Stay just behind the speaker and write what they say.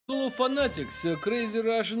fanatics, Crazy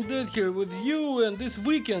Russian Dead here with you, and this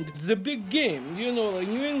weekend, the big game, you know, like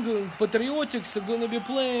New England Patriotics are gonna be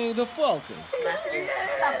playing the Falcons.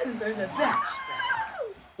 Falcons are the best.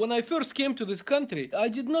 When I first came to this country, I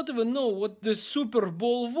did not even know what the Super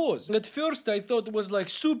Bowl was. At first, I thought it was like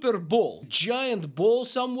Super Bowl. Giant ball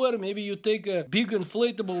somewhere. Maybe you take a big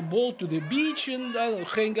inflatable ball to the beach and, I don't know,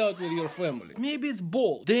 hang out with your family. Maybe it's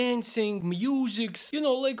ball. Dancing, music, you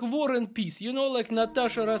know, like War and Peace. You know, like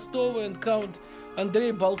Natasha Rostova and Count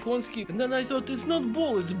Andrei Balkonsky. And then I thought, it's not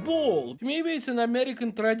ball, it's ball. Maybe it's an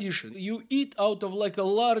American tradition. You eat out of like a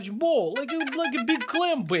large bowl, like a big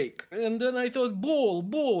clam bake. And then I thought,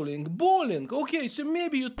 bowling. Okay, so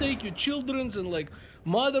maybe you take your children's and like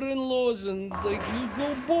mother-in-laws and like you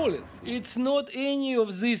go bowling. It's not any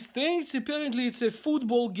of these things. Apparently it's a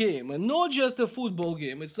football game, and not just a football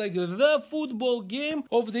game. It's like the football game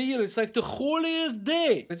of the year. It's like the holiest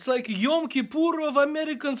day. It's like Yom Kippur of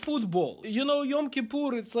American football. You know, Yom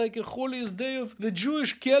Kippur, it's like a holiest day of the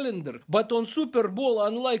Jewish calendar. But on Super Bowl,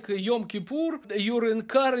 unlike Yom Kippur, you're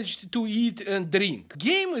encouraged to eat and drink.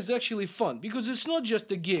 Game is actually fun because it's not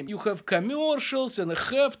just a game. You have commercials and a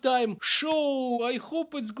halftime show. I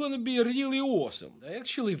hope it's gonna be really awesome. I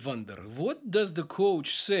actually wonder, what does the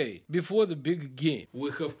coach say before the big game?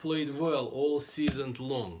 We have played well all season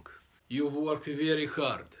long. You've worked very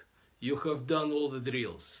hard. You have done all the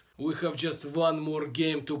drills. We have just one more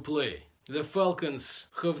game to play. The Falcons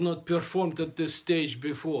have not performed at this stage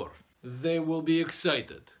before. They will be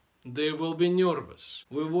excited. They will be nervous.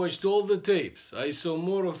 We watched all the tapes. I saw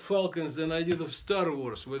more of Falcons than I did of Star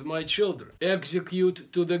Wars with my children.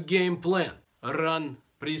 Execute to the game plan. Run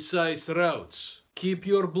precise routes. Keep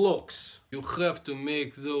your blocks. You have to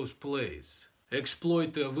make those plays.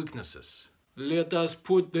 Exploit their weaknesses. Let us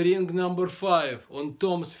put the ring number 5 on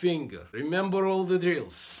Tom's finger. Remember all the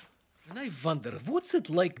drills. And I wonder, what's it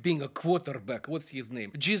like being a quarterback? What's his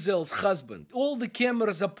name? Giselle's husband. All the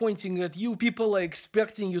cameras are pointing at you. People are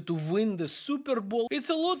expecting you to win the Super Bowl. It's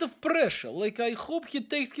a lot of pressure. Like, I hope he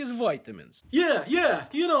takes his vitamins. Yeah,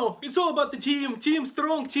 you know, it's all about the team.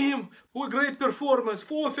 Strong team. We're great performance.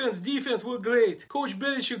 For offense, defense, we're great. Coach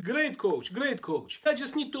Belichick, great coach. I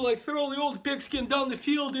just need to, like, throw the old pigskin down the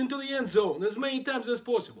field into the end zone as many times as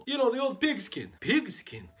possible. You know, the old pigskin.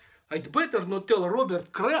 Pigskin? I'd better not tell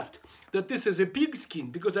Robert Kraft that this is a pigskin,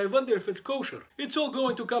 because I wonder if it's kosher. It's all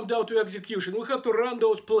going to come down to execution. We have to run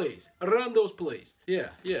those plays.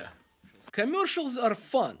 Yeah. Commercials are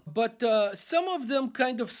fun, but some of them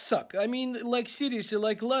kind of suck. I mean, like seriously,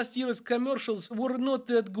 like last year's commercials were not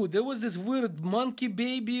that good. There was this weird monkey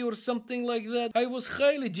baby or something like that. I was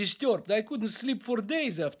highly disturbed. I couldn't sleep for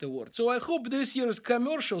days afterward. So I hope this year's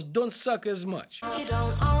commercials don't suck as much. You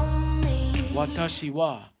don't own me. Watashi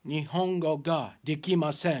wa Nihongo ga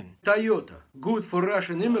dekimasen. Toyota, good for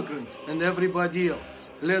Russian immigrants and everybody else.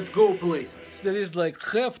 Let's go places. There is like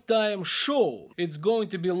halftime show. It's going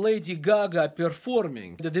to be Lady Gaga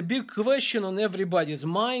performing. The big question on everybody's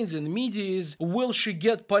minds and media is, will she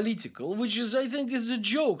get political? Which is, I think, is a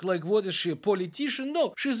joke. Like, what is she, a politician?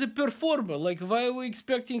 No, she's a performer. Like, why are we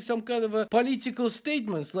expecting some kind of a political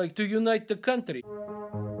statements, like to unite the country?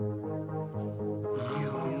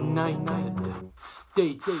 United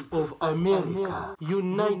States of America,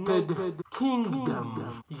 United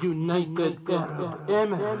Kingdom, United Arab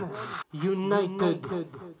Emirates, United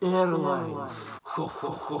Airlines.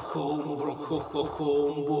 Homework.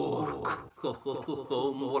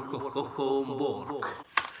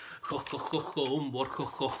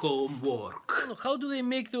 How do they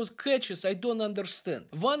make those catches? I don't understand.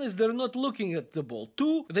 One is they're not looking at the ball.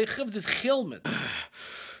 Two, they have this helmet.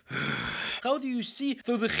 How do you see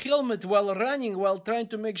through the helmet while running, while trying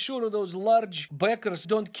to make sure those large backers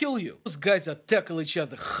don't kill you? Those guys that tackle each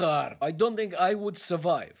other hard. I don't think I would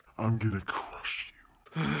survive. I'm gonna crush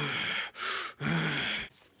you.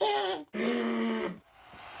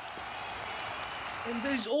 And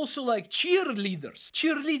there's also like cheerleaders.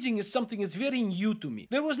 Cheerleading is something that's very new to me.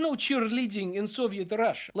 There was no cheerleading in Soviet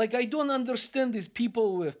Russia. Like, I don't understand these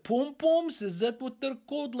people with pom-poms. Is that what they're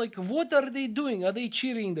called? Like, what are they doing? Are they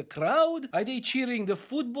cheering the crowd? Are they cheering the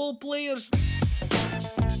football players?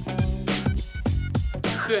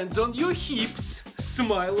 Hands on your hips,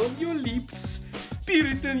 smile on your lips,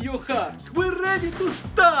 spirit in your heart. We're ready to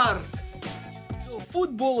start!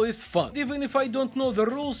 Football is fun. Even if I don't know the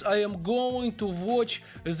rules, I am going to watch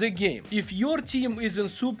the game. If your team is in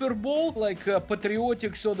Super Bowl, like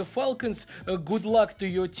Patriotics or the Falcons, good luck to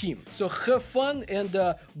your team. So have fun and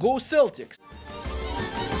go Celtics.